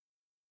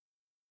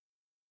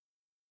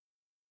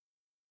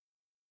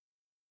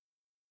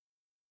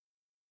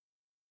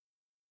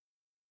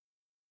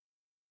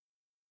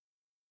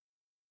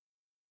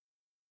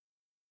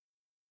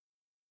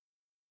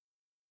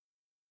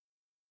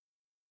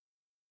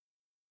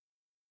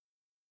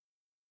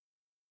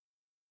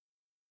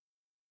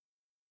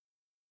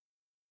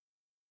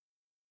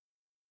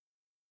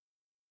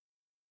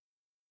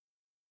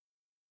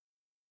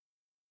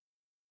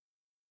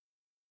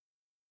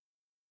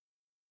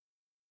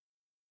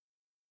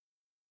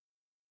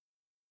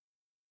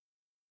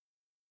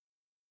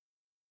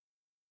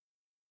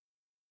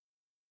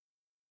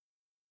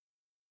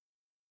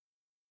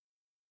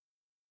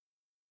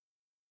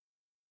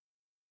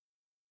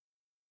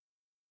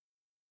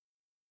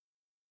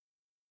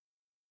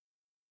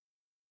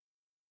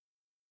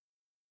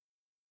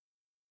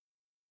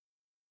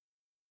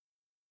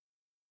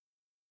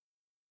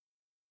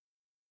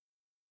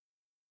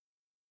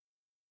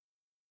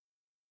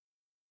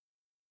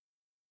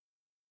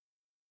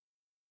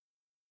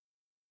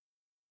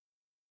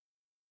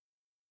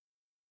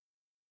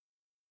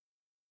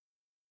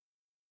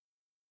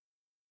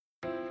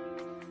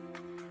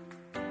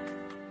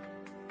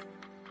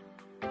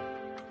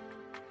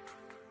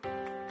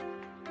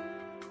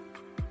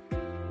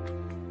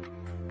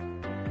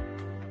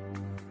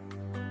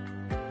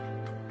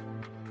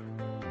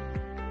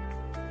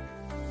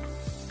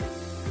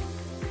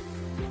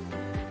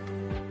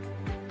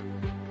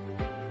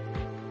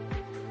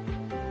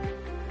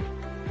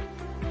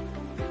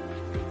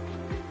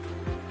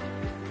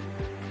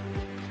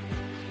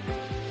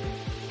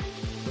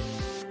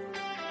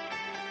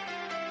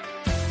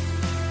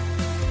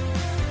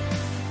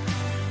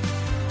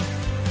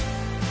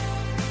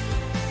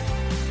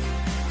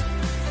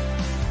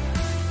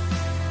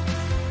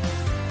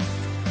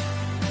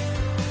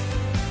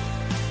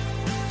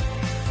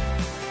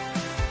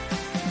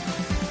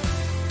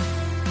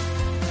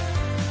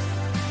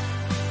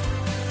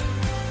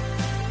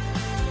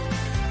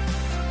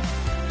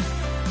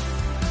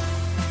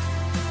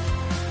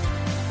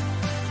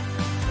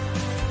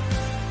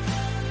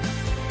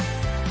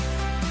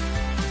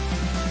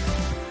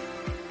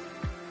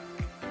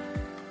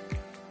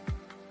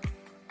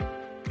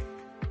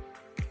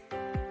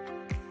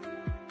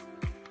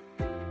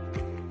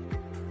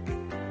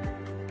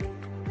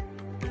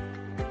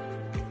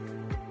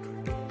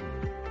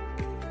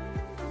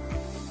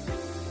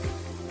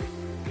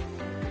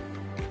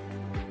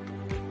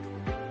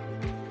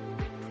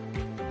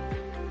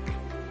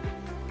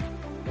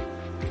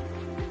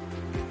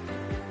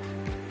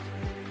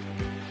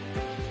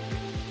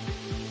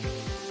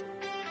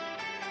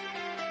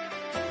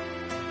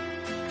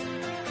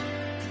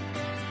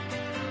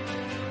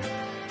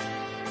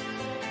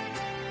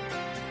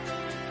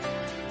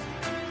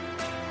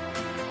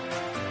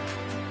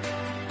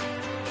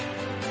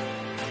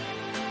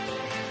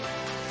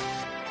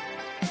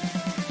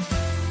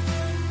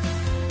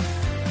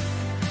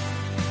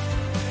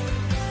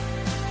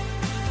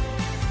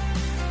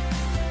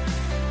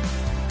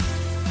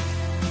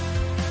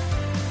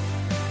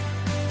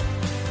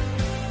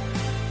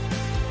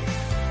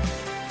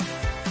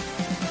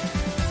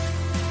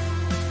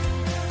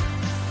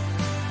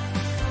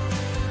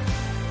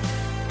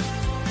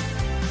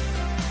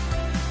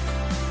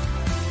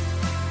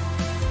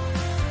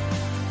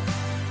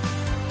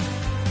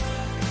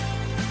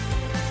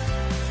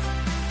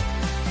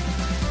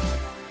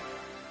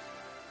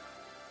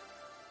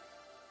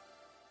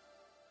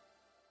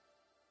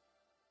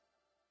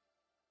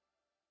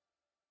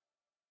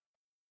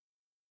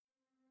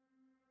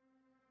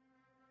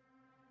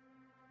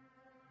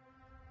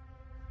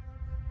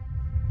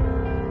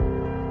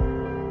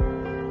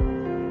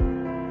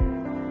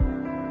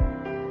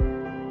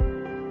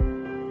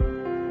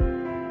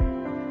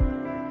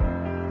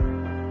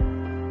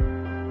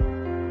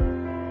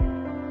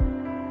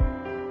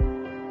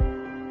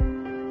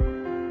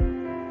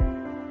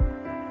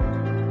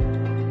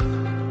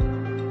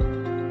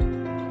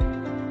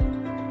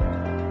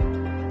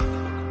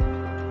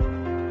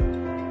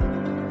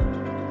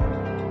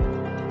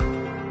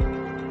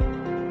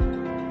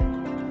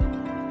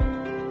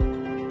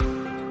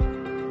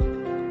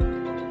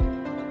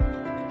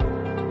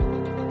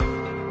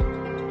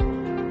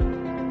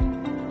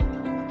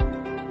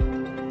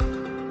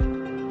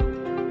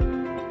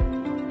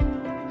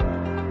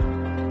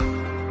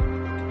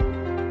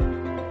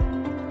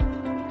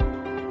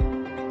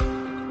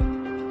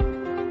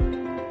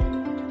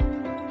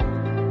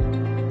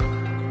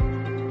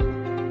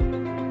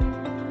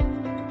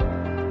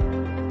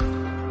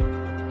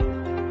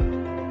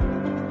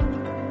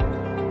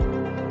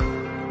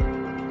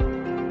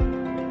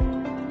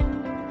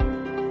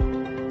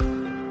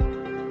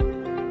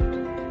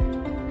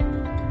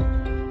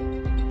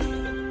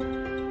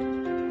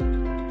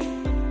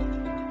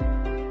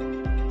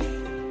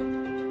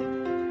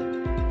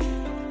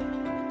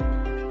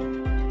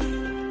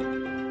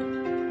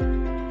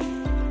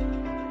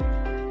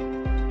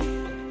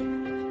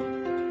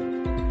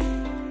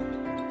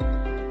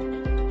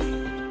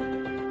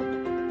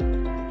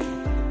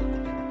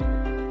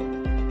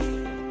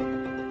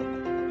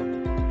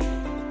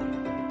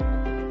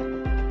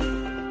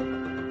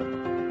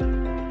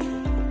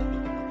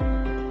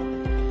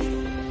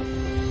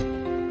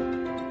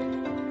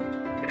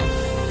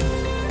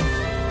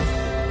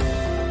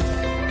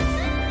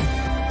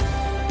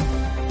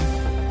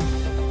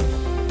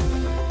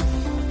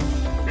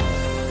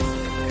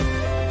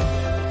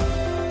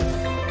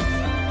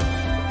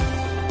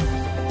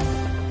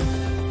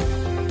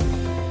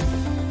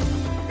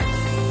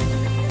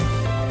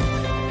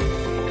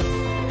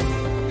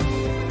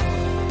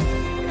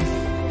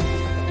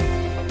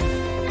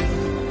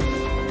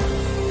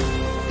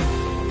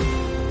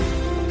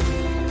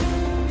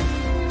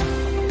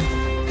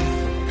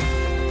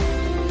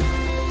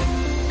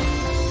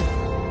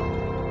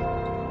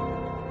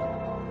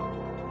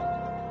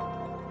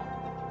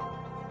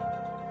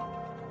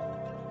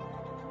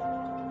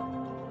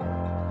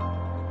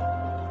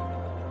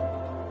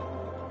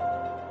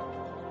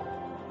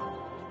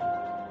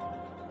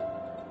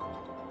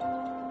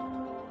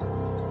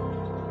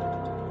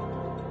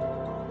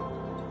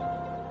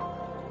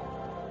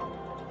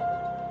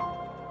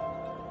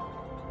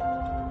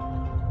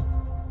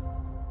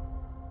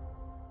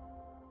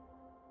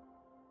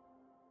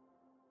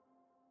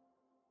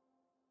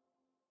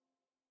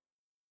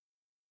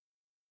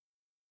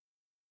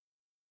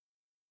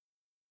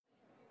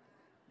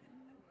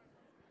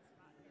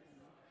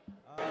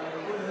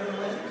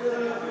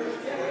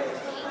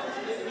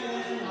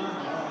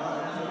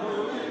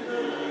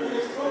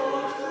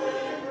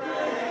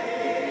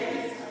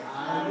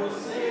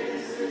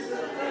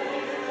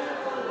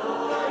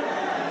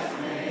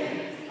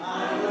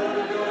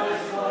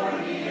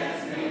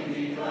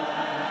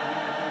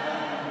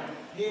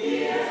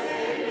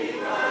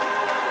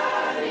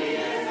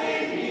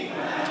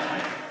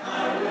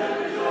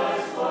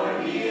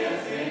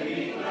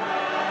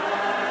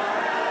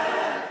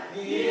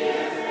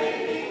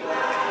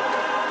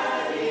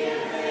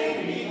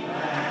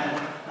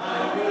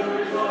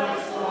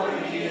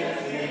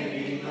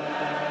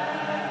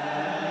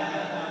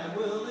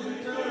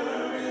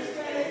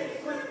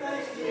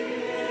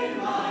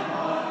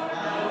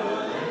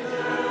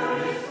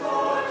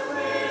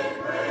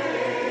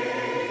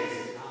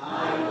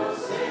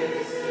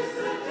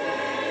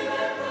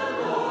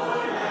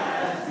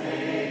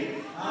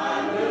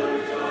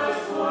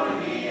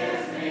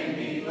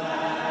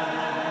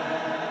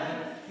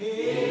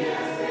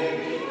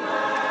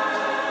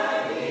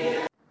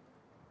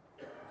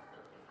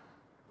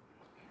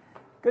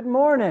Good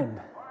morning.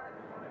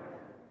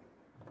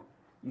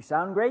 You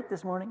sound great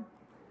this morning.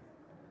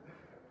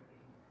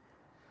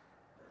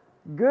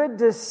 Good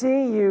to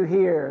see you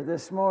here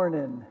this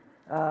morning.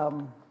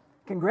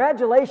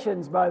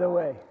 Congratulations, by the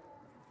way.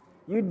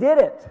 You did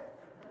it.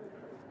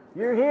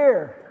 You're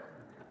here.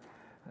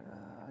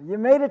 You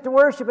made it to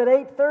worship at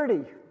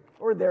 8:30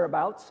 or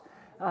thereabouts.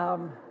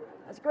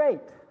 That's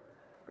great.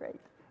 Great.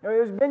 You know, it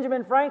was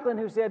Benjamin Franklin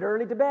who said,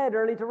 "Early to bed,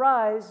 early to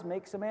rise,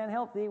 makes a man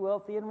healthy,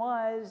 wealthy, and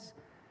wise."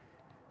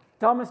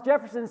 Thomas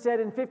Jefferson said,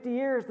 "In 50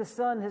 years, the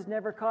sun has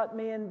never caught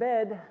me in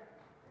bed."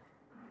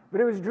 But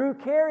it was Drew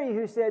Carey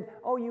who said,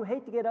 "Oh, you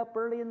hate to get up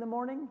early in the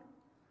morning?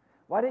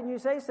 Why didn't you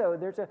say so?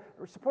 There's a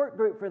support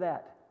group for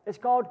that. It's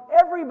called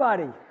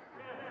Everybody."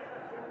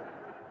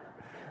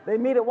 They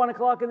meet at 1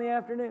 o'clock in the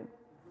afternoon.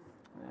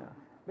 Yeah.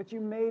 But you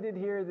made it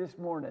here this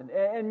morning.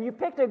 And you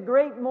picked a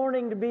great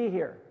morning to be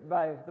here,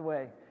 by the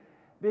way,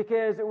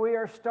 because we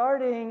are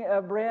starting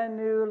a brand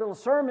new little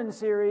sermon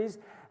series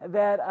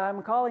that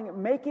I'm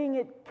calling Making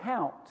It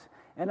Count.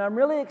 And I'm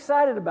really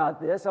excited about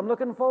this. I'm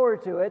looking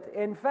forward to it.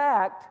 In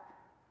fact,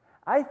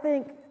 I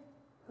think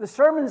the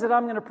sermons that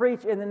I'm going to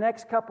preach in the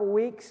next couple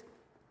weeks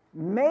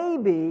may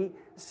be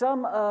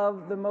some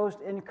of the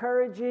most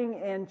encouraging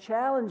and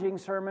challenging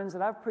sermons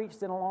that I've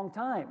preached in a long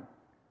time.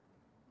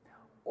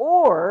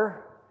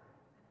 Or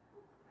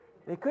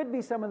they could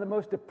be some of the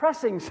most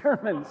depressing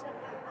sermons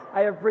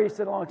I have preached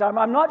in a long time.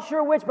 I'm not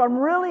sure which, but I'm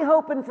really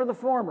hoping for the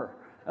former,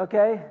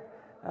 okay?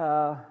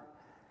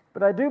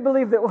 But I do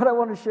believe that what I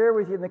want to share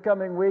with you in the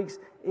coming weeks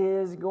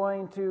is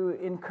going to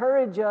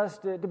encourage us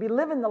to be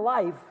living the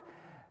life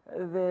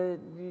that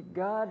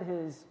God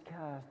has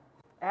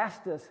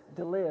asked us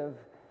to live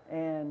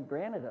and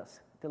granted us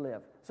to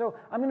live. So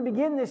I'm going to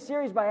begin this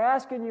series by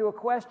asking you a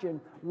question.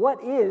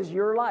 What is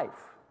your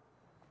life?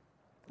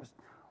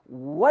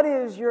 What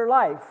is your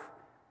life?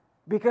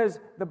 Because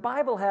the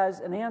Bible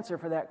has an answer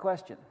for that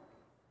question.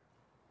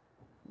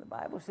 The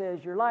Bible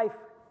says your life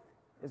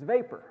is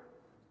vapor.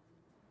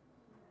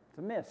 It's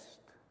a mist.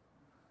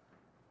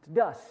 It's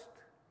dust.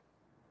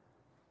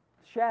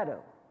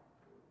 Shadow.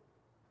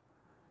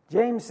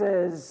 James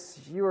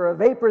says you are a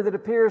vapor that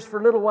appears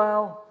for a little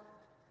while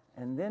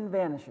and then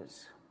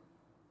vanishes.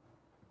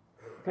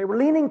 Okay, we're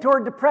leaning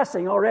toward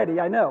depressing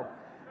already, I know.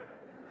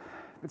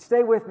 But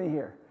stay with me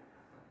here.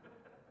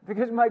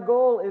 Because my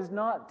goal is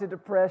not to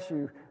depress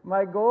you.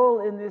 My goal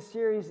in this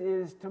series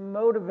is to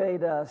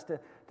motivate us to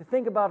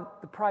think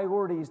about the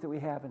priorities that we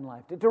have in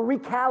life, to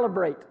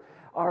recalibrate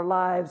our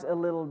lives a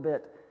little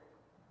bit,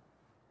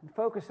 and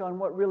focus on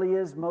what really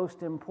is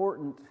most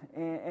important,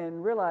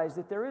 and realize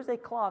that there is a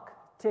clock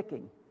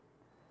ticking.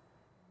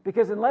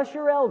 Because unless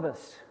you're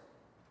Elvis,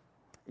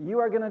 you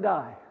are going to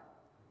die.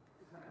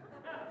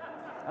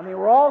 I mean,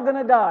 we're all going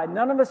to die.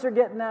 None of us are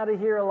getting out of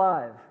here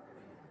alive.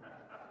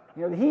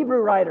 You know, the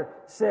Hebrew writer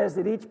says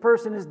that each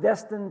person is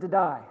destined to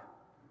die.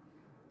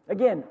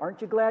 Again,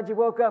 aren't you glad you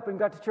woke up and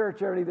got to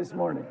church early this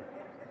morning?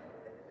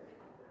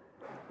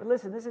 But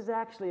listen, this is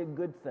actually a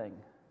good thing.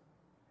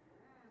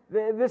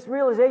 This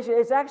realization,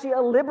 it's actually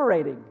a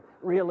liberating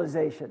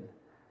realization.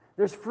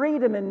 There's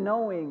freedom in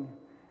knowing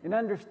and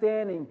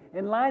understanding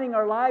and lining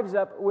our lives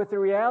up with the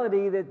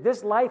reality that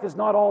this life is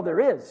not all there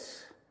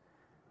is.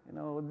 You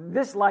know,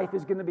 this life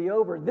is going to be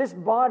over. This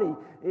body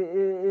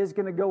is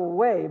going to go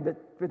away, but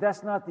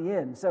that's not the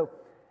end. So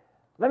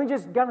let me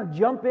just kind of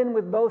jump in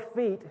with both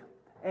feet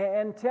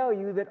and tell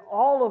you that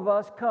all of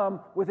us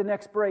come with an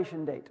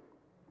expiration date.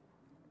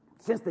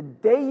 Since the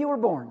day you were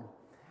born,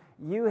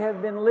 you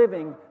have been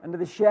living under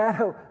the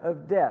shadow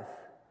of death.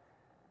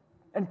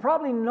 And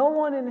probably no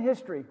one in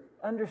history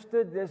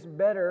understood this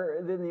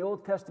better than the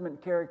Old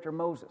Testament character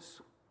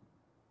Moses.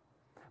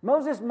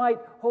 Moses might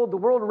hold the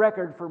world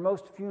record for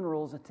most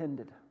funerals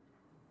attended.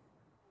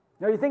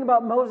 Now, you think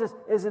about Moses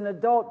as an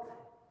adult,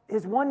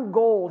 his one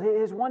goal,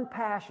 his one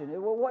passion,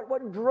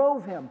 what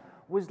drove him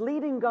was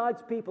leading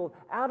God's people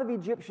out of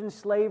Egyptian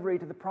slavery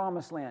to the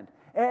Promised Land.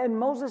 And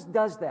Moses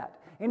does that.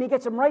 And he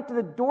gets them right to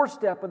the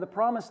doorstep of the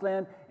Promised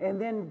Land,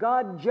 and then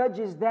God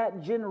judges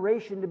that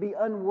generation to be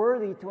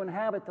unworthy to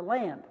inhabit the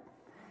land.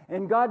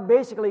 And God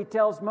basically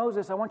tells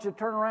Moses, "I want you to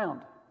turn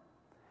around.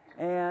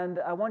 And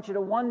I want you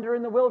to wander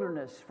in the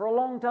wilderness for a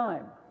long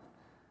time."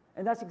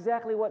 And that's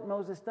exactly what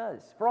Moses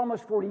does. For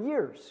almost 40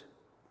 years,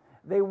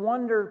 they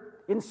wander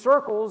in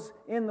circles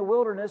in the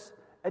wilderness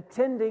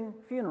attending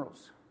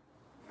funerals.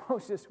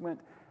 Moses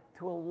went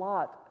to a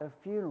lot of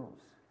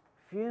funerals.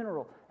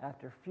 Funeral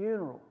after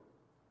funeral.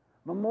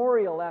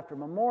 Memorial after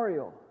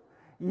memorial.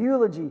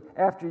 Eulogy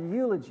after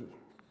eulogy.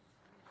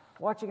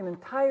 Watching an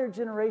entire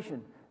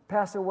generation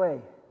pass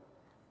away.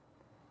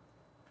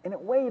 And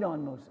it weighed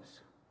on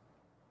Moses.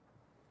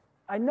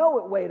 I know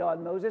it weighed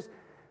on Moses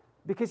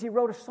because he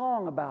wrote a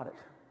song about it.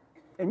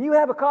 And you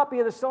have a copy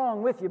of the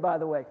song with you, by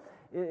the way.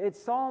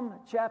 It's Psalm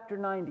chapter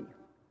 90.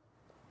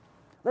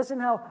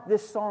 Listen how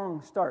this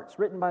song starts,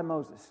 written by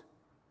Moses.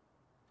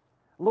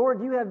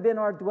 "Lord, you have been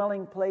our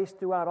dwelling place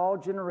throughout all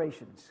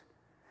generations.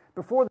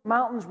 Before the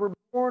mountains were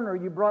born, or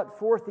you brought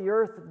forth the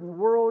earth and the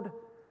world,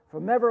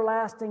 from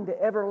everlasting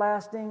to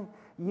everlasting,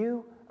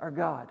 you our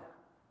God.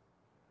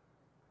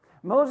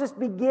 Moses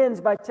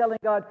begins by telling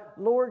God,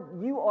 Lord,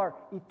 you are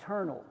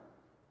eternal.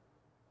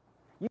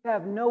 You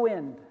have no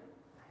end.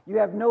 You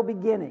have no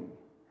beginning.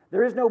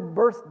 There is no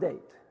birth date.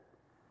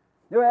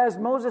 As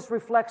Moses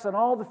reflects on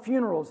all the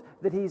funerals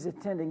that he's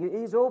attending,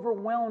 he's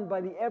overwhelmed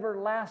by the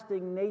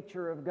everlasting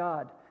nature of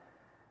God.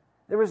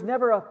 There was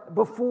never a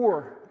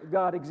before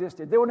God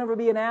existed. There will never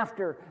be an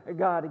after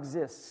God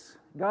exists.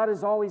 God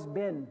has always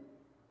been.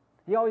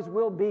 He always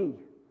will be.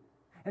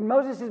 And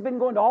Moses has been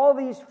going to all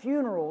these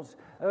funerals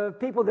of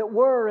people that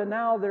were and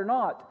now they're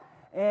not.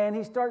 And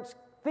he starts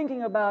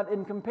thinking about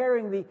and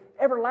comparing the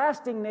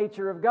everlasting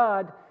nature of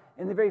God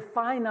and the very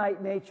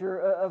finite nature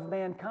of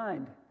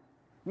mankind.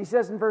 And he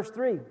says in verse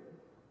 3,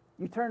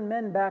 you turn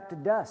men back to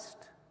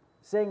dust,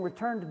 saying,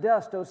 return to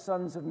dust, O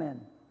sons of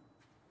men.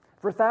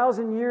 For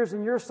 1,000 years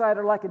in your sight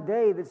are like a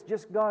day that's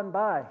just gone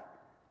by,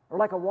 or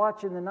like a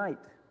watch in the night.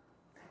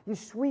 You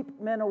sweep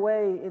men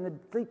away in the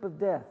sleep of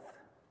death.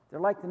 They're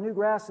like the new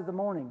grass of the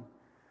morning.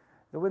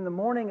 Though in the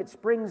morning it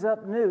springs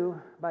up new,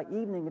 by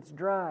evening it's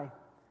dry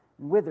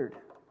and withered.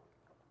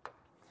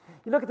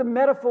 You look at the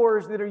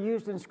metaphors that are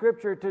used in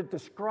Scripture to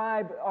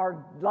describe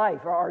our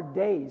life, or our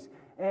days,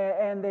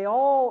 and they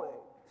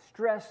all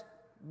stress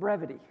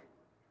brevity.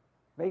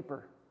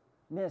 Vapor,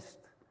 mist,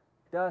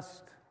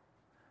 dust,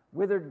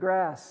 withered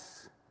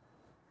grass,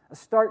 a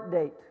start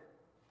date,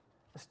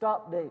 a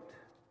stop date,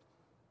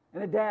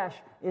 and a dash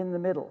in the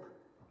middle.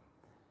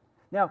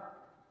 Now,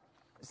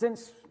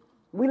 since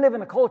we live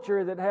in a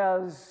culture that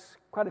has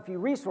quite a few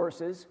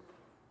resources,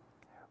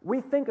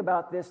 we think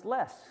about this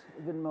less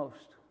than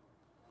most.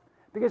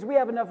 Because we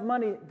have enough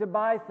money to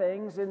buy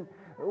things, and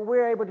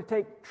we're able to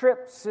take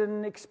trips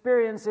and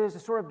experiences to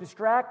sort of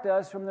distract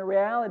us from the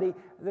reality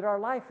that our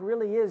life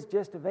really is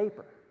just a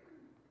vapor.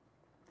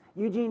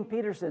 Eugene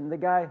Peterson, the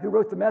guy who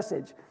wrote The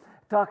Message,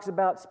 talks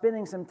about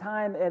spending some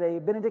time at a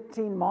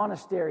Benedictine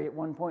monastery at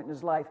one point in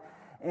his life.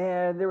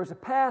 And there was a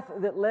path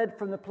that led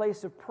from the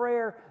place of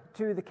prayer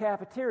to the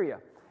cafeteria.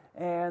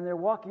 And they're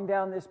walking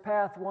down this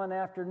path one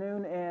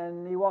afternoon,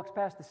 and he walks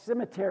past the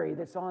cemetery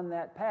that's on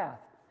that path.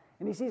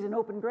 And he sees an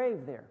open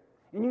grave there.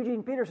 And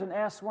Eugene Peterson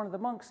asks one of the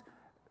monks,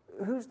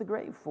 who's the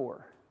grave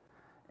for?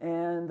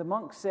 And the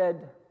monk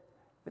said,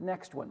 the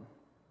next one.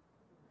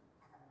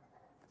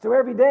 So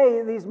every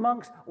day these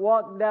monks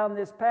walk down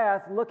this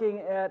path looking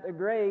at a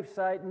grave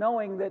site,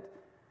 knowing that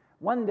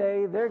one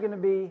day they're going to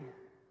be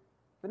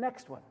the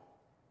next one.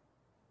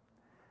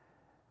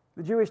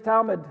 The Jewish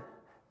Talmud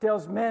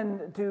tells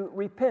men to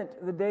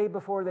repent the day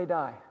before they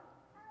die.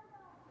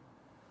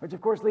 Which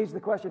of course leads to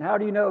the question, how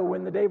do you know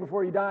when the day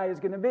before you die is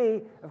going to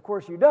be? Of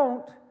course you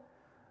don't.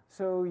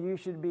 So you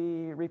should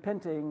be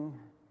repenting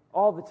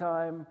all the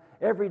time,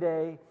 every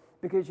day,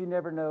 because you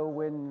never know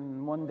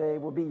when one day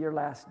will be your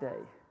last day.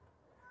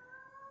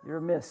 You're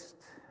a mist.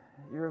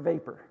 You're a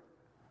vapor.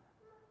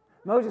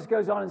 Moses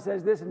goes on and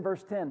says this in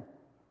verse 10.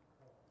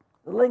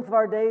 The length of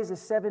our days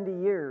is 70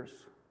 years,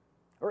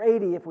 or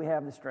 80 if we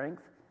have the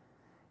strength.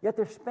 Yet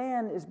their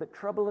span is but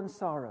trouble and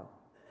sorrow,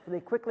 for they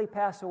quickly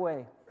pass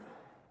away.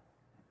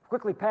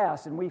 Quickly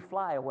pass and we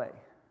fly away.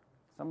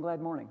 Some glad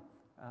morning.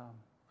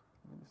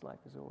 This life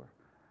is over.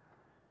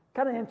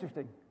 Kind of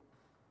interesting.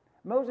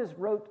 Moses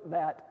wrote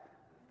that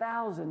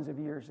thousands of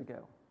years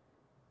ago.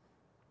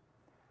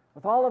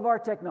 With all of our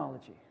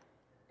technology,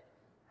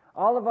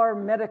 all of our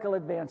medical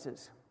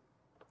advances,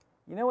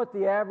 you know what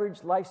the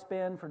average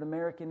lifespan for an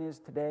American is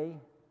today?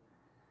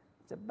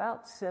 It's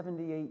about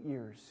 78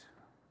 years.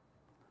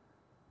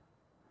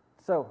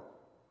 So,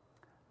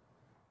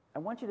 I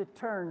want you to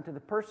turn to the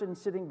person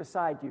sitting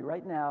beside you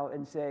right now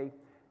and say,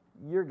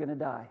 you're going to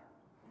die.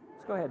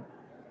 Let's go ahead.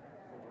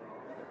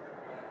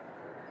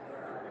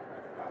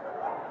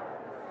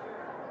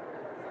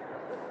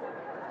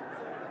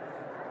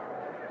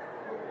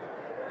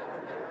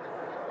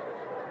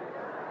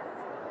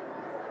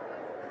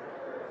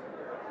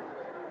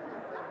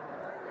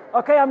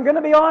 Okay, I'm going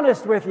to be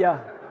honest with you.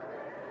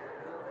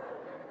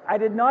 I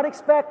did not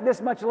expect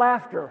this much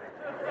laughter.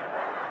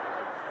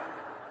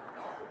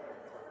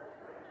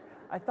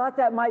 I thought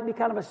that might be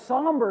kind of a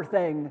somber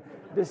thing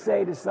to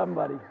say to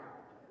somebody.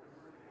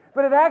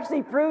 But it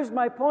actually proves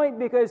my point,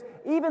 because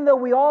even though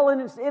we all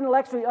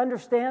intellectually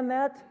understand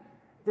that,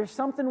 there's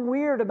something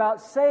weird about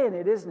saying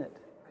it, isn't it?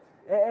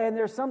 And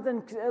there's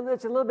something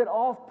that's a little bit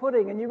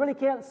off-putting, and you really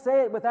can't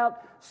say it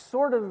without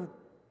sort of,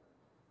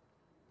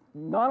 I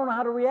don't know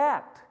how to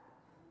react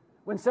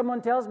when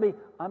someone tells me,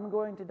 I'm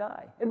going to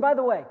die. And by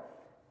the way,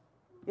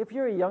 if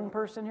you're a young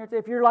person here today,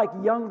 if you're like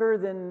younger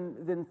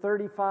than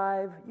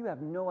 35, you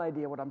have no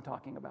idea what I'm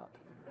talking about,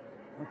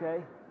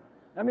 okay?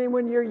 I mean,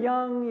 when you're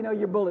young,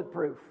 you're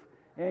bulletproof.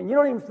 And you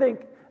don't even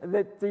think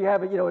that you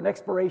have an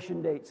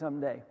expiration date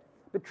someday.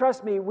 But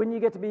trust me, when you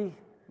get to be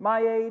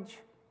my age,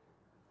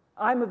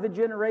 I'm of the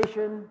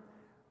generation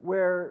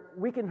where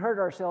we can hurt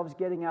ourselves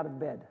getting out of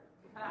bed.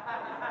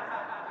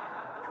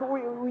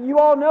 You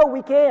all know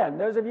we can,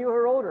 those of you who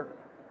are older.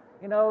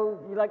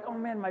 You're like, oh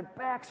man, my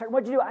back's hurt.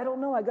 What'd you do? I don't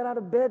know. I got out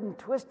of bed and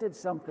twisted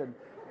something.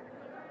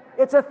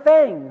 It's a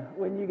thing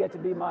when you get to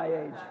be my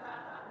age.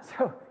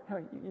 So,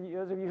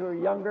 those of you who are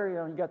younger,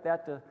 you got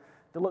that to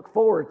look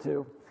forward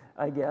to,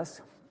 I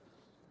guess.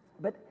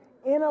 But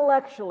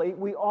intellectually,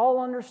 we all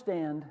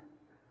understand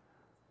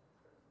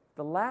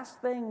the last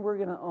thing we're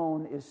going to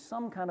own is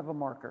some kind of a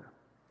marker.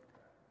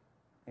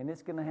 And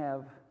it's going to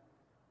have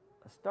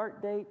a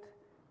start date,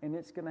 and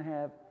it's going to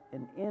have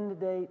an end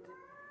date,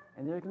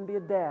 and there's going to be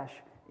a dash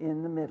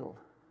in the middle.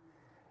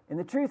 And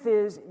the truth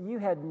is, you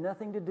had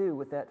nothing to do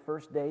with that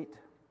first date,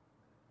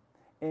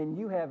 and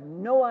you have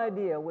no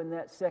idea when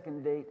that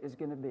second date is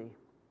going to be.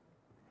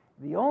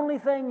 The only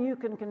thing you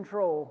can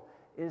control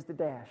is the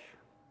dash.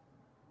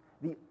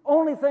 The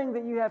only thing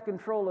that you have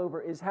control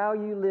over is how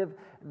you live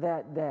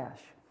that dash.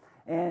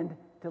 And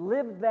to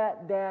live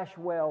that dash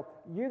well,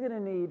 you're going to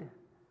need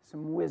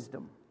some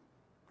wisdom.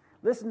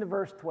 Listen to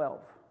verse 12,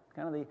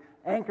 kind of the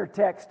anchor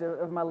text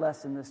of my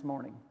lesson this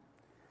morning.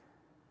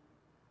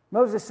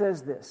 Moses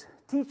says this,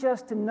 "Teach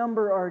us to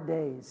number our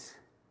days,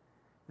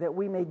 that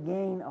we may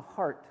gain a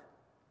heart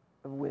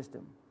of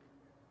wisdom."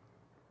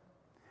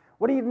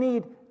 What do you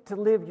need to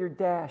live your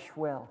dash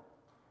well?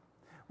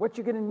 What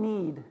you're going to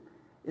need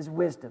is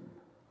wisdom.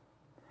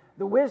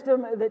 The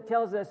wisdom that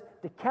tells us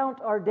to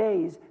count our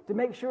days, to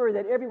make sure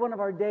that every one of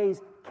our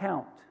days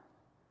count.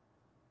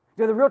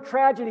 The real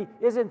tragedy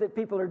isn't that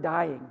people are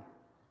dying.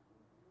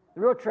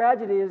 The real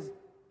tragedy is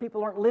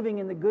people aren't living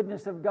in the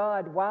goodness of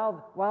God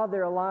while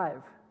they're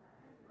alive.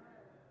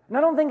 And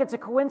I don't think it's a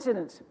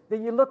coincidence that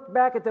you look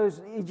back at those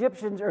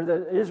Egyptians, or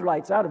the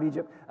Israelites out of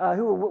Egypt,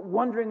 who were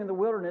wandering in the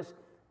wilderness.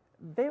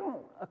 They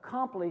don't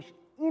accomplish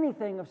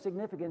anything of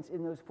significance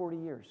in those 40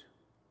 years.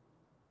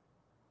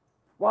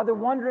 While they're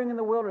wandering in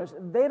the wilderness,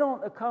 they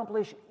don't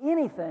accomplish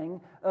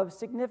anything of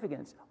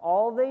significance.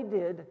 All they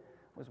did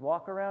was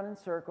walk around in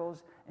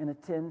circles and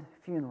attend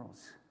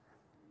funerals.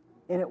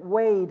 And it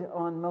weighed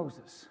on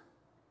Moses.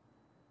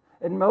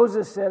 And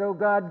Moses said, "Oh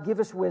God, give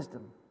us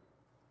wisdom.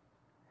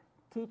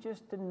 Teach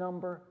us to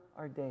number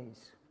our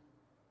days."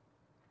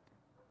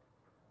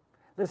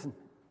 Listen,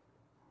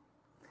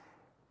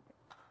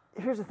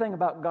 here's the thing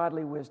about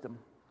godly wisdom.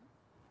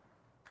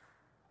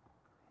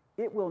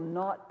 It will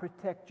not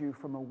protect you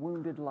from a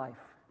wounded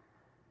life.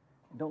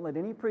 Don't let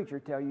any preacher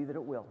tell you that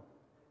it will.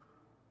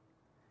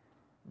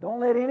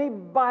 Don't let any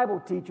Bible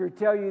teacher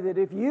tell you that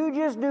if you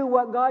just do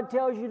what God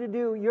tells you to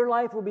do, your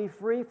life will be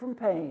free from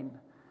pain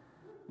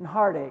and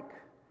heartache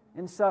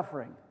and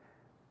suffering.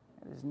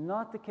 That is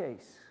not the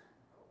case.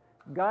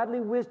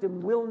 Godly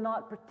wisdom will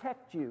not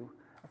protect you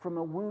from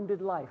a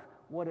wounded life.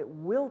 What it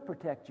will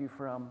protect you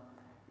from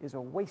is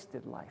a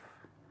wasted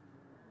life.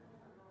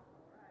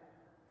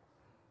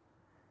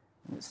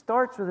 And it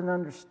starts with an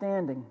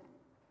understanding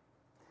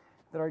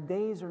that our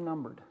days are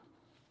numbered.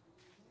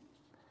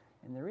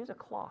 And there is a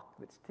clock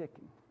that's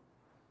ticking.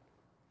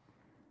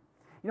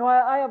 You know,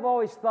 I have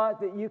always thought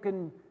that you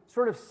can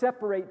sort of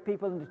separate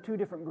people into two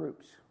different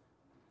groups.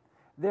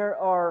 There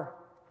are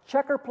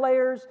checker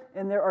players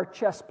and there are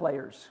chess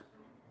players.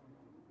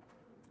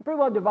 You pretty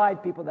well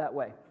divide people that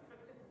way.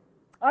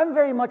 I'm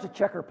very much a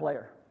checker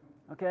player,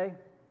 okay?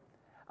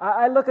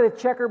 I look at a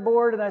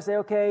checkerboard and I say,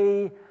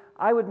 okay,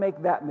 I would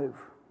make that move.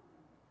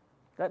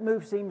 That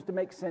move seems to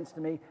make sense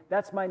to me.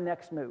 That's my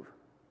next move.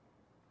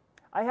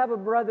 I have a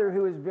brother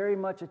who is very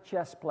much a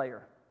chess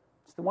player.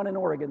 It's the one in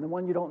Oregon, the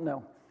one you don't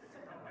know.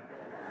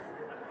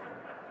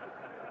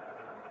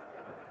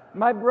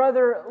 My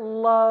brother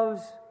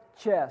loves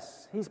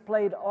chess. He's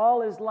played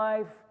all his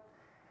life.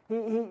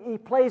 He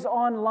plays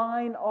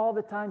online all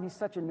the time. He's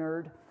such a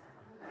nerd.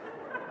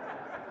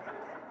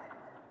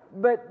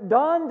 But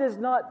Don does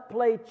not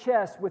play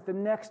chess with the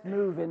next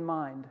move in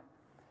mind.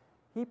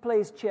 He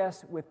plays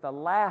chess with the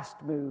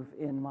last move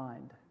in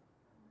mind.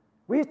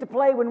 We used to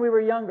play when we were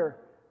younger.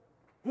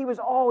 He was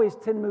always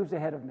 10 moves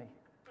ahead of me.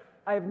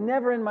 I have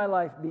never in my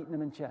life beaten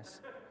him in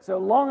chess. So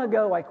long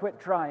ago I quit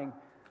trying.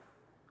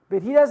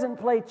 But he doesn't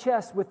play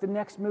chess with the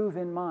next move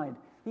in mind.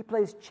 He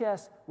plays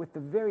chess with the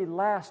very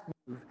last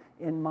move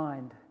in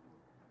mind.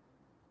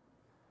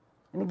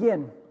 And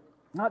again,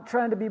 not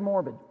trying to be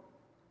morbid,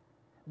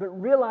 but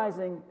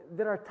realizing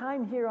that our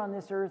time here on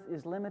this earth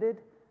is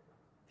limited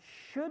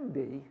should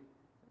be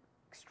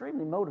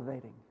extremely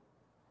motivating.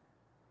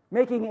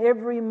 Making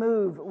every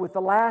move with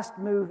the last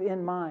move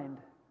in mind.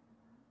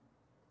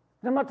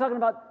 And I'm not talking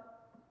about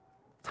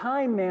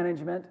time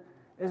management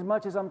as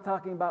much as I'm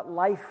talking about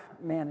life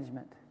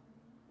management.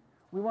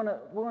 We want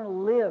to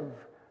live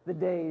the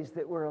days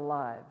that we're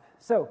alive.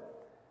 So,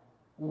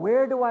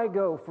 where do I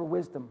go for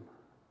wisdom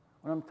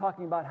when I'm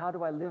talking about how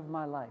do I live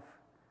my life?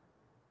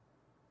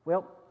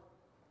 Well,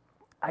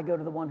 I go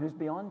to the one who's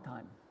beyond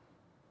time.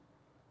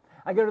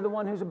 I go to the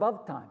one who's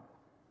above time.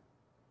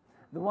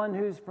 The one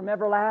who's from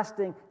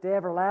everlasting to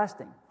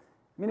everlasting.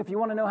 I mean, if you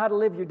want to know how to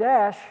live your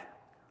dash,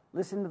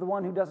 listen to the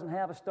one who doesn't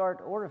have a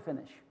start or a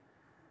finish.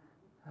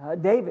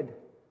 David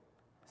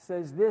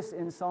says this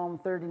in Psalm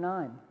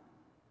 39.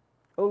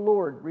 "O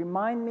Lord,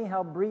 remind me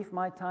how brief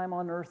my time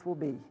on earth will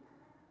be.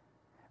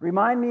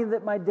 Remind me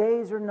that my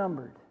days are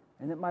numbered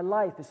and that my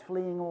life is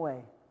fleeing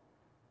away.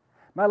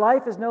 My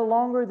life is no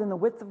longer than the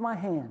width of my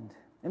hand.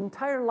 An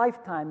entire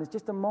lifetime is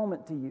just a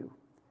moment to you.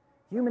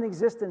 Human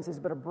existence is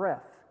but a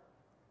breath.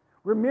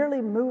 We're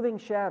merely moving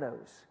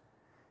shadows,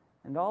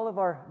 and all of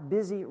our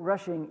busy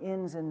rushing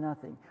ends in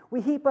nothing.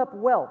 We heap up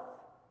wealth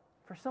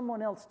for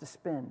someone else to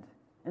spend.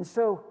 And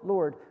so,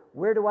 Lord,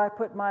 where do I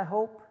put my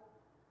hope?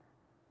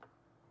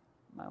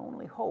 My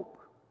only hope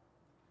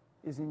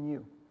is in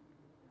you.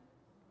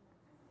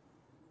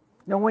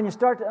 Now, when you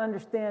start to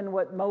understand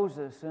what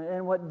Moses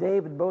and what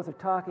David both are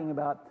talking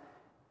about,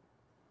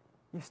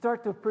 you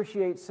start to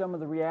appreciate some of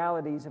the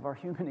realities of our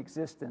human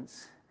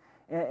existence.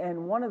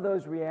 And one of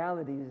those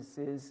realities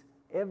is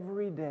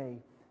every day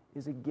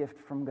is a gift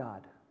from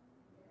God.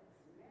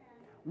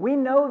 We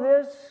know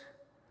this,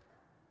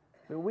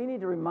 but we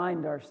need to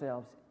remind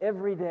ourselves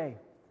every day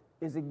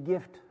is a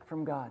gift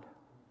from God.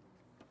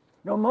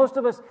 You know, most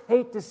of us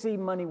hate to see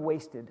money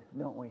wasted,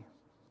 don't we?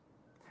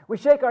 We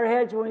shake our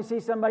heads when we see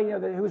somebody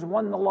who's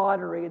won the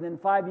lottery, and then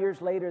 5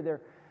 years later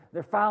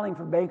they're filing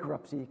for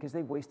bankruptcy because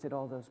they've wasted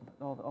all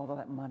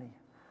that money.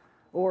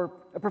 Or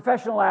a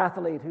professional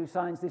athlete who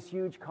signs this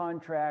huge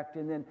contract,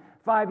 and then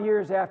 5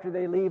 years after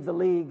they leave the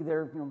league,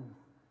 they're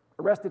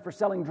arrested for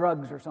selling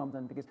drugs or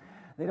something because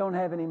they don't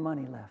have any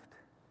money left.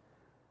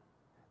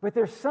 But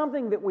there's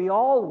something that we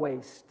all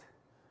waste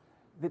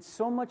that's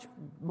so much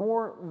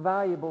more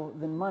valuable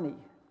than money,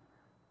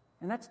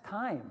 and that's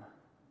time.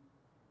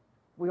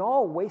 We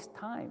all waste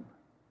time.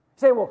 You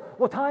say,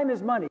 well, time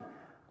is money.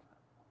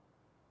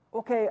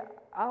 Okay,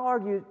 I'll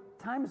argue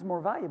time is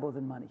more valuable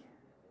than money.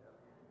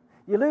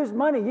 You lose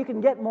money, you can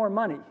get more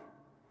money.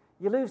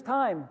 You lose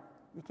time,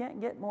 you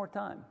can't get more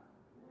time.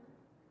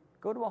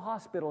 Go to a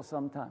hospital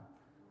sometime.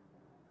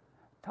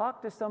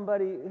 Talk to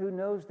somebody who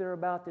knows they're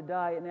about to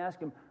die and ask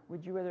them,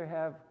 would you rather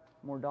have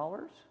more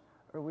dollars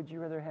or would you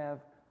rather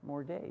have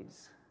more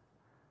days?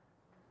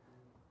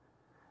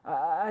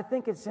 I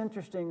think it's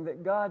interesting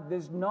that God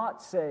does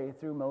not say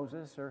through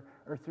Moses or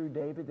through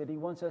David that he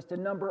wants us to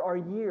number our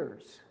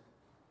years.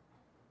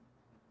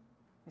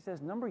 He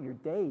says, number your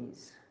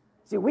days.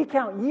 See, we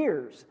count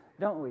years,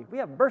 don't we? We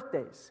have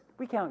birthdays.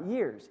 We count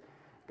years.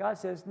 God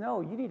says, no,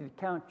 you need to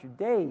count your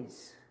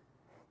days.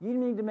 You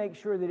need to make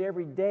sure that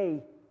every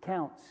day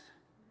counts.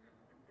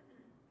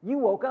 You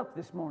woke up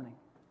this morning.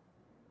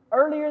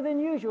 Earlier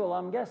than usual,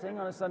 I'm guessing,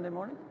 on a Sunday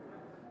morning.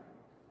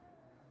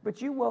 But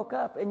you woke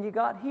up and you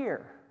got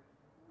here.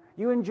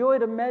 You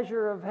enjoyed a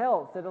measure of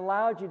health that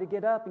allowed you to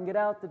get up and get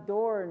out the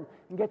door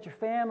and get your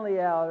family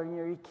out and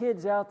your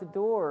kids out the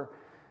door.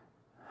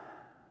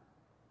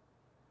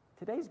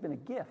 Today's been a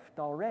gift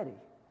already.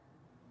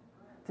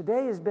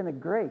 Today has been a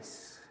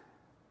grace.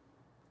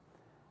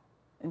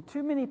 And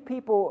too many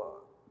people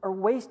are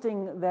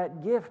wasting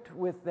that gift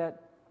with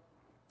that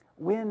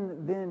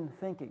when-then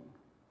thinking.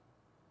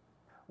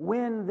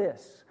 When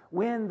this,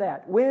 when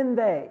that, when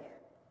they.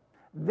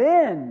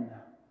 Then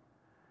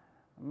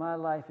my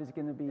life is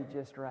going to be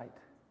just right.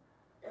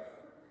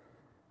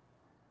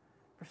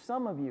 For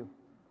some of you,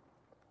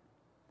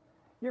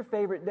 your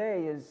favorite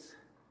day is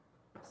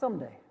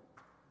someday.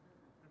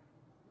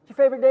 It's your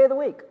favorite day of the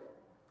week,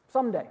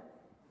 someday.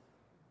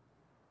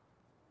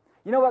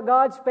 You know what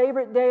God's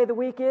favorite day of the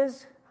week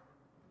is?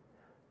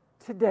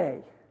 Today.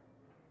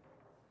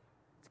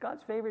 It's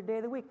God's favorite day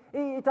of the week.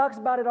 He talks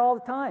about it all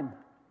the time.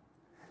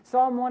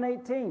 Psalm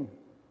 118.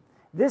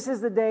 This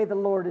is the day the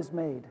Lord has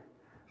made.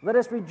 Let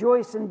us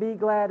rejoice and be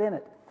glad in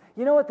it.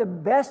 You know what the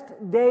best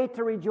day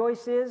to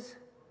rejoice is?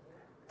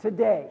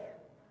 Today.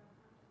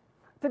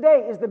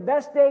 Today is the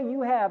best day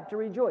you have to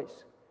rejoice.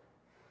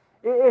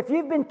 If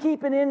you've been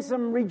keeping in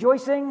some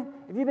rejoicing,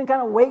 if you've been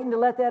kind of waiting to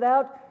let that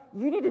out,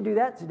 you need to do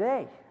that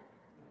today.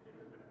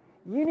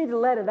 You need to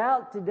let it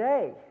out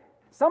today.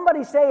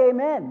 Somebody say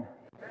amen.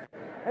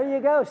 There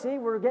you go. See,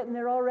 we're getting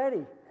there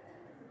already.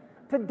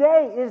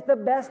 Today is the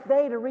best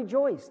day to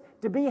rejoice,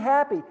 to be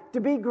happy, to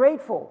be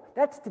grateful.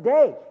 That's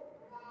today.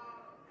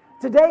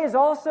 Today is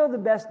also the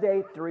best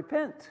day to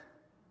repent.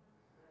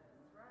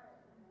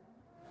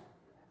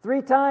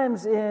 3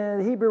 times in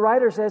the Hebrew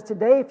writer says,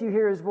 today if you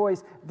hear his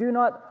voice, do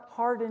not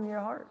harden your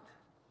heart.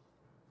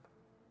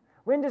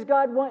 When does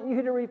God want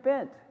you to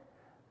repent?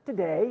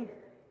 Today.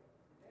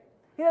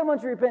 He doesn't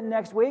want you to repent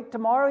next week,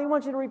 tomorrow. He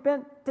wants you to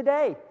repent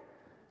today.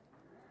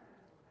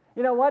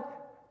 You know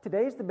what?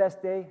 Today's the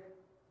best day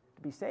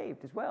to be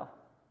saved as well.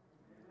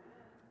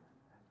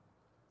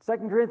 2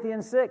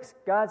 Corinthians 6,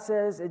 God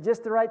says, at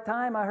just the right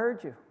time I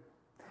heard you.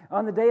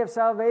 On the day of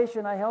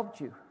salvation I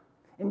helped you.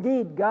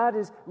 Indeed, God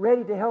is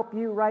ready to help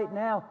you right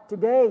now.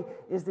 Today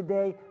is the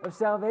day of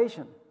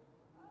salvation.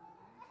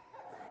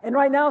 And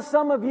right now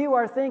some of you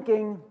are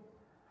thinking,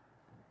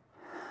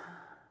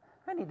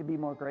 I need to be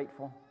more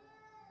grateful.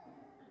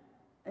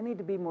 I need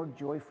to be more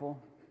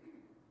joyful.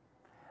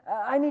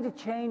 I need to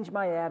change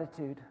my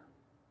attitude.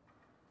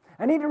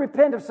 I need to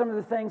repent of some of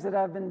the things that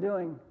I've been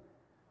doing.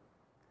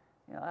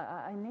 You know,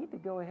 I need to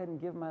go ahead and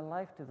give my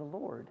life to the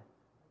Lord.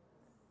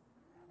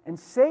 And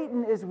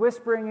Satan is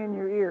whispering in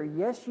your ear,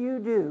 yes, you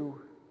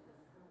do,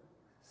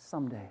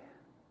 someday.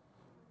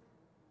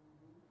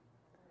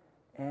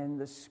 And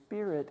the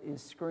Spirit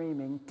is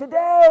screaming,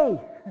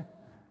 today!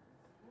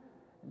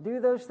 Do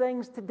those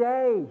things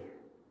today.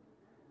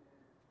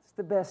 It's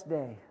the best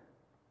day.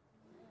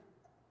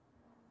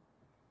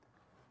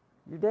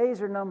 Your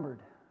days are numbered.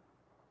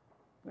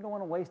 We don't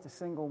want to waste a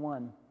single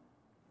one.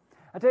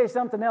 I'll tell you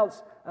something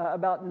else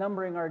about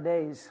numbering our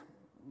days.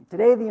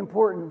 Today, the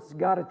importance has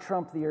got to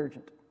trump the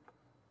urgent.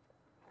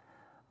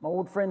 My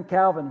old friend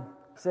Calvin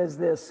says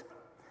this: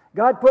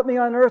 God put me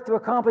on earth to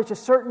accomplish a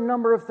certain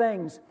number of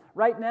things.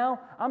 Right now,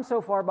 I'm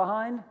so far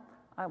behind,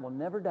 I will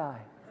never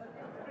die.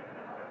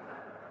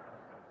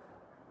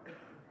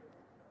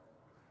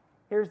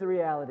 Here's the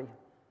reality.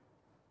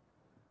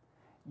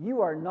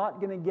 You are not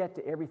going to get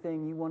to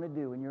everything you want to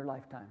do in your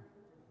lifetime.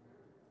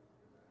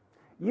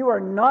 You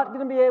are not going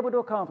to be able to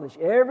accomplish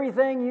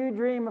everything you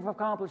dream of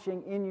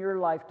accomplishing in your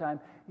lifetime.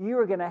 You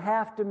are going to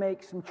have to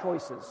make some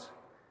choices.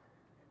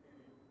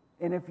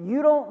 And if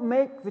you don't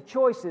make the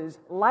choices,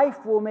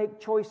 life will make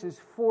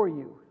choices for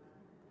you.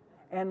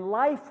 And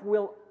life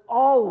will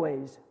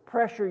always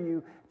pressure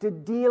you to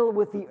deal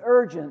with the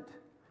urgent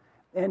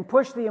and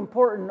push the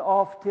important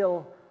off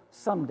till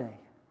someday.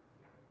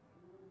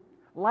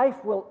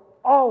 Life will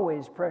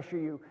always pressure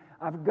you.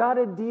 I've got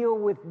to deal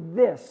with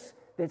this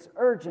that's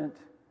urgent,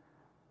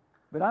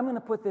 but I'm going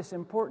to put this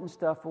important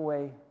stuff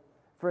away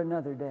for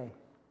another day.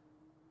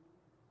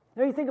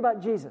 Now you think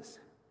about Jesus.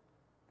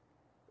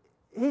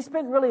 He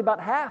spent really about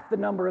half the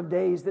number of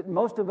days that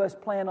most of us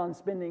plan on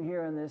spending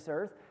here on this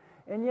earth,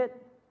 and yet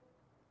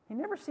he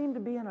never seemed to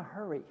be in a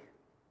hurry.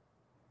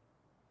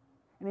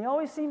 And he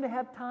always seemed to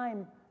have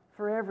time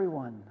for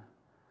everyone.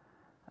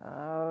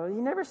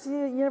 You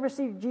never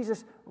see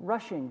Jesus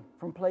rushing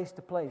from place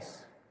to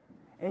place.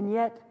 And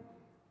yet,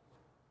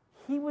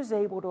 he was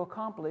able to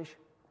accomplish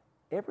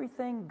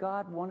everything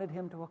God wanted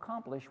him to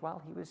accomplish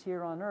while he was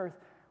here on earth,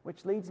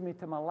 which leads me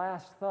to my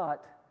last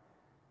thought.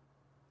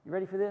 You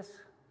ready for this?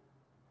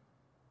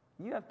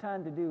 You have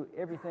time to do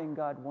everything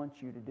God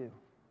wants you to do.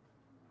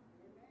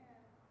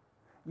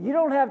 You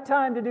don't have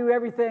time to do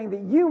everything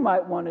that you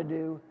might want to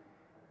do.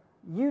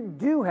 You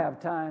do have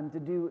time to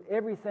do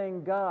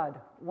everything God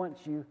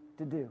wants you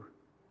to do.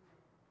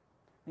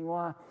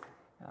 Well,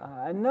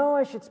 I know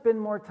I should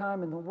spend more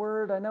time in the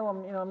Word. I know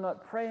I'm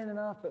not praying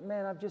enough, but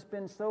man, I've just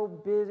been so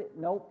busy.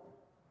 Nope.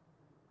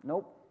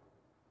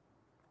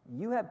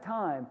 You have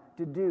time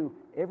to do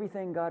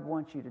everything God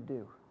wants you to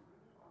do.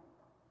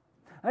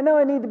 I know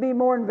I need to be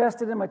more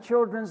invested in my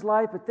children's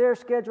life, but their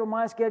schedule,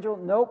 my schedule,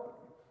 nope.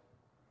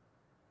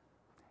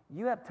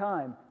 You have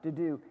time to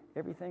do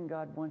everything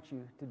God wants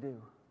you to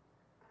do.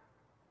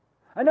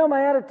 I know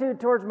my attitude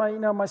towards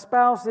my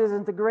spouse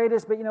isn't the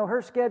greatest, but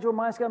her schedule,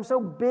 my schedule, I'm so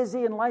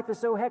busy and life is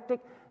so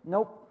hectic.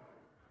 Nope.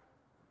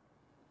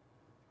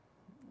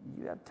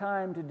 You have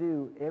time to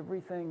do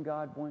everything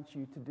God wants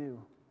you to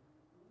do.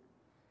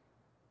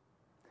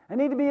 I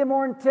need to be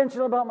more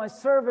intentional about my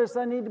service.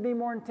 I need to be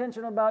more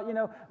intentional about,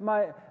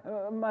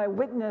 my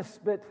witness.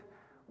 But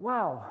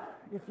wow,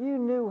 if you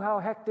knew how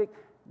hectic,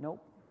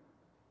 nope.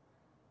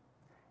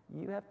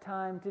 You have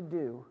time to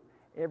do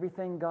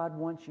everything God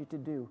wants you to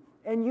do.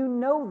 And you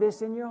know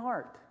this in your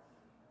heart.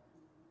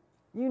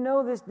 You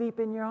know this deep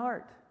in your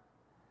heart.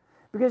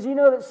 Because you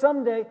know that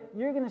someday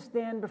you're going to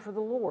stand before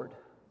the Lord.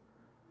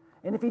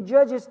 And if He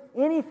judges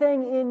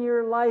anything in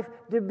your life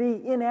to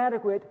be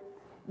inadequate,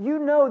 you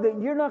know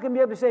that you're not going to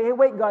be able to say, hey,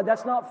 wait, God,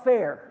 that's not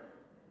fair.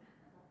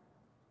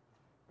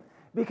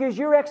 Because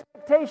your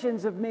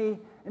expectations of me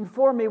and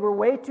for me were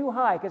way too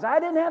high because I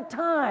didn't have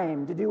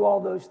time to do all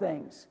those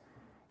things.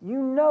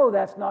 You know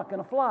that's not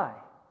going to fly.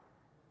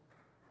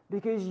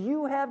 Because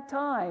you have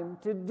time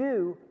to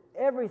do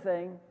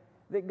everything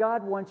that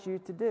God wants you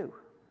to do.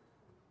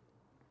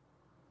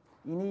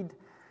 You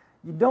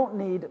don't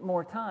need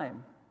more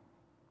time.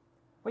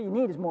 What you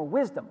need is more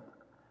wisdom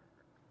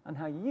on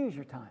how you use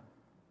your time.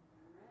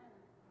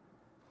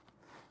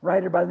 A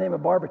writer by the name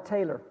of Barbara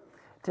Taylor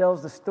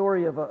tells the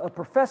story of a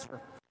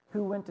professor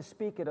who went to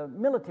speak at a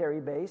military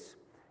base,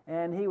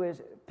 and he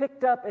was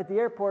picked up at the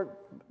airport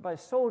by a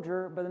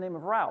soldier by the name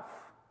of Ralph.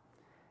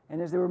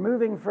 And as they were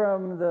moving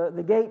from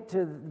the gate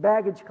to the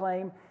baggage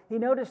claim, he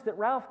noticed that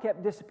Ralph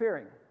kept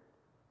disappearing.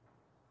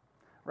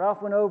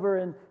 Ralph went over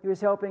and he was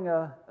helping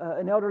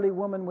an elderly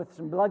woman with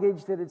some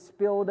luggage that had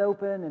spilled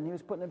open, and he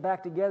was putting it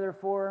back together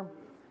for her.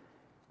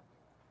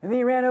 And then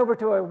he ran over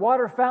to a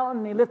water fountain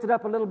and he lifted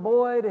up a little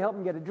boy to help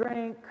him get a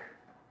drink.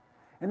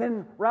 And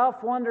then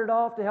Ralph wandered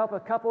off to help a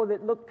couple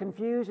that looked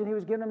confused, and he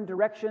was giving them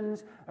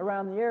directions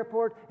around the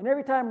airport. And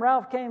every time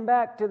Ralph came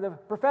back to the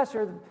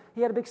professor,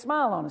 he had a big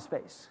smile on his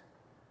face.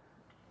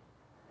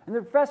 And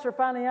the professor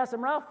finally asked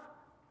him, Ralph,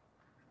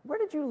 where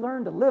did you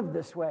learn to live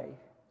this way?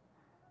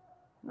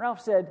 And Ralph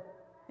said,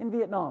 in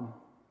Vietnam.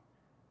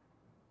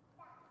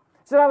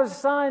 He said, I was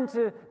assigned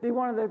to be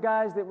one of the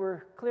guys that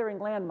were clearing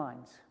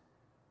landmines.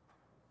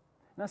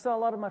 And I saw a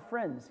lot of my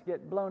friends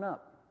get blown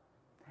up.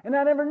 And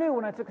I never knew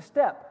when I took a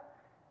step.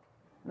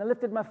 And I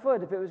lifted my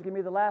foot if it was going to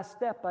be the last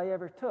step I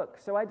ever took.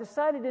 So I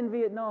decided in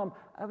Vietnam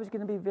I was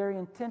going to be very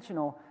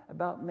intentional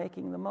about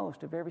making the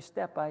most of every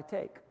step I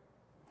take.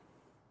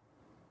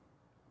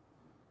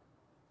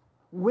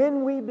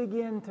 When we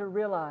begin to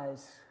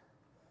realize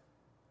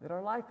that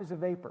our life is a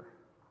vapor,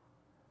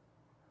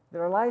 that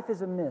our life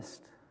is a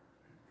mist.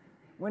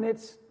 When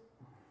it's,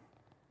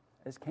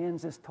 as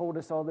Kansas told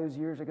us all those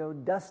years ago,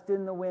 dust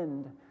in the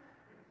wind,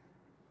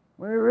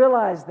 when we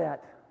realize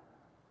that,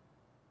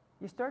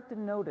 you start to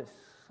notice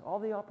all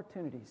the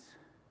opportunities.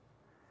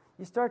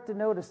 You start to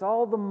notice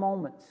all the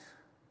moments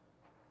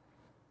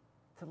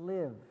to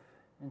live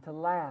and to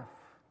laugh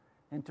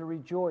and to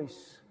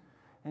rejoice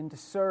and to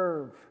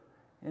serve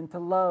and to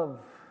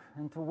love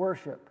and to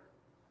worship.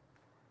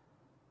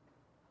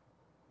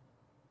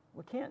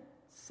 We can't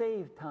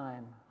save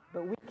time,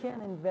 but we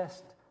can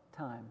invest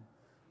time.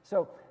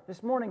 So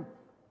this morning,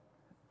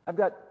 I've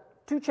got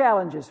 2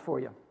 challenges for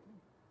you.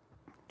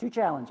 2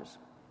 challenges.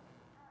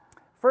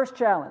 First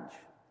challenge,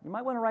 you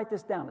might want to write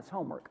this down, it's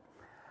homework.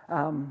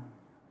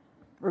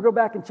 We'll go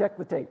back and check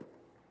the tape.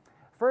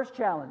 First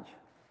challenge,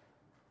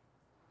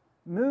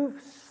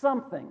 move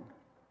something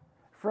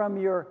from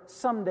your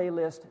someday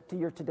list to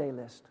your today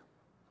list.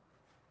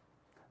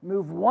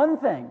 Move one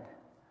thing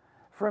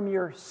from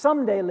your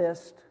someday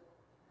list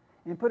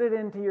and put it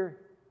into your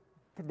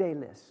today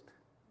list.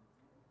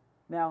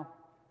 Now,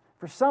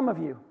 for some of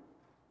you,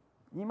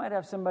 you might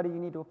have somebody you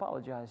need to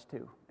apologize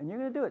to, and you're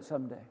going to do it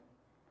someday.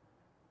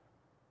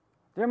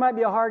 There might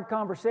be a hard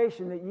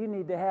conversation that you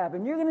need to have,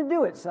 and you're going to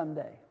do it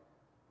someday.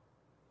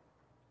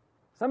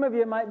 Some of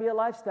you, it might be a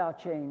lifestyle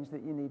change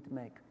that you need to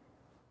make.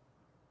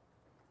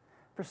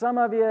 For some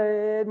of you,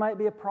 it might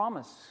be a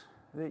promise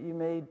that you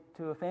made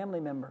to a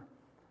family member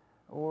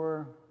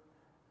or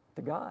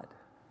to God.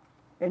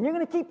 And you're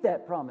going to keep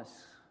that promise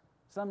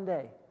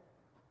someday.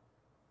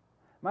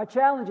 My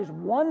challenge is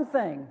one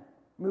thing,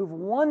 move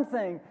one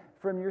thing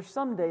from your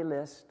someday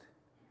list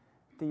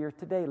to your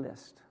today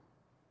list.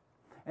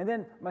 And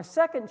then my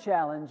second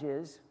challenge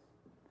is,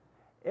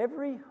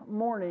 every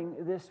morning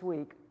this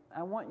week,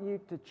 I want you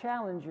to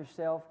challenge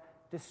yourself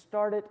to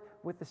start it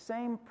with the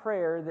same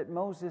prayer that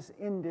Moses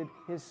ended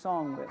his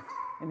song with.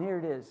 And here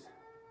it is.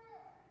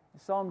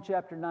 Psalm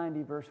chapter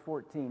 90, verse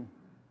 14.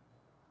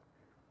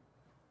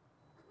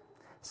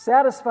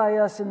 Satisfy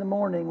us in the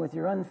morning with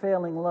your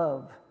unfailing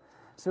love,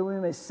 so we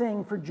may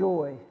sing for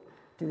joy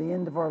to the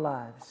end of our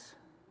lives.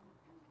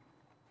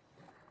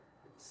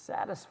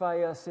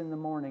 Satisfy us in the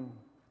morning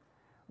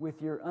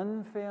with your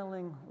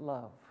unfailing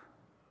love.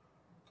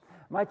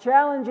 My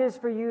challenge is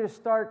for you to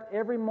start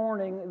every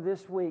morning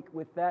this week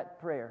with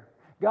that prayer.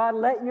 God,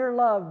 let your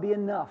love be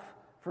enough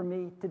for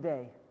me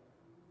today,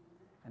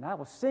 and I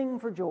will sing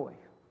for joy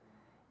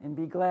and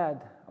be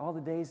glad all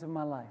the days of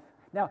my life.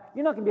 Now,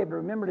 you're not going to be able to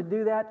remember to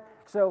do that,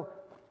 so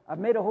I've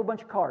made a whole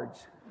bunch of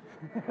cards.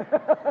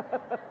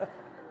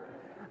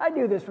 I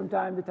do this from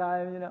time to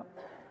time, you know.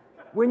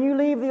 When you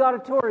leave the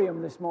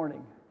auditorium this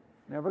morning,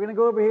 now we're going to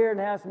go over here and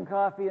have some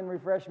coffee and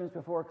refreshments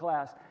before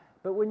class,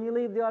 but when you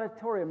leave the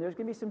auditorium, there's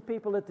going to be some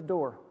people at the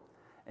door,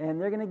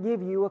 and they're going to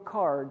give you a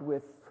card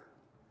with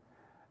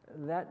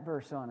that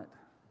verse on it.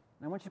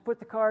 And I want you to put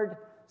the card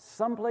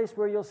someplace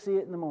where you'll see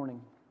it in the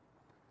morning.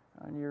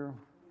 On your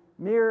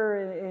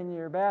mirror in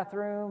your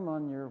bathroom,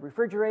 on your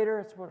refrigerator.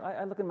 It's what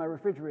I look in my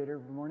refrigerator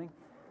every morning.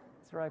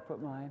 That's where I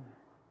put mine.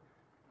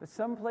 But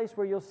someplace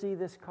where you'll see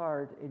this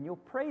card, and you'll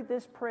pray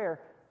this prayer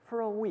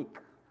for a week.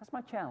 That's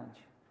my challenge.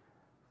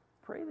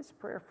 Pray this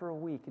prayer for a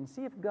week and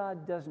see if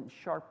God doesn't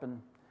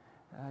sharpen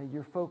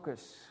your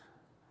focus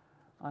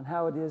on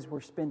how it is we're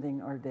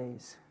spending our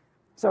days.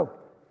 So,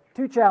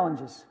 2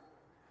 challenges.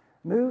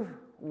 Move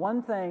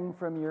one thing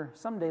from your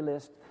someday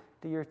list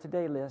to your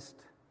today list,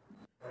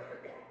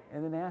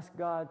 and then ask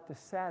God to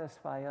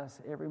satisfy us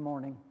every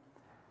morning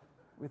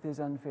with His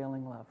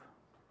unfailing love.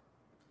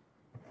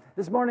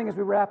 This morning, as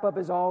we wrap up,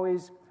 as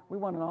always, we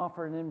want to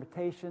offer an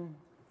invitation.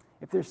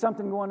 If there's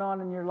something going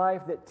on in your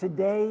life that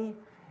today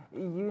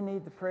you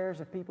need the prayers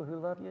of people who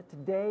love you,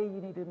 today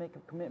you need to make a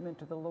commitment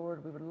to the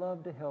Lord, we would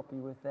love to help you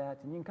with that.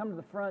 And you can come to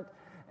the front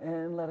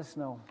and let us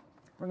know.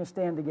 We're going to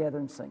stand together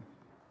and sing.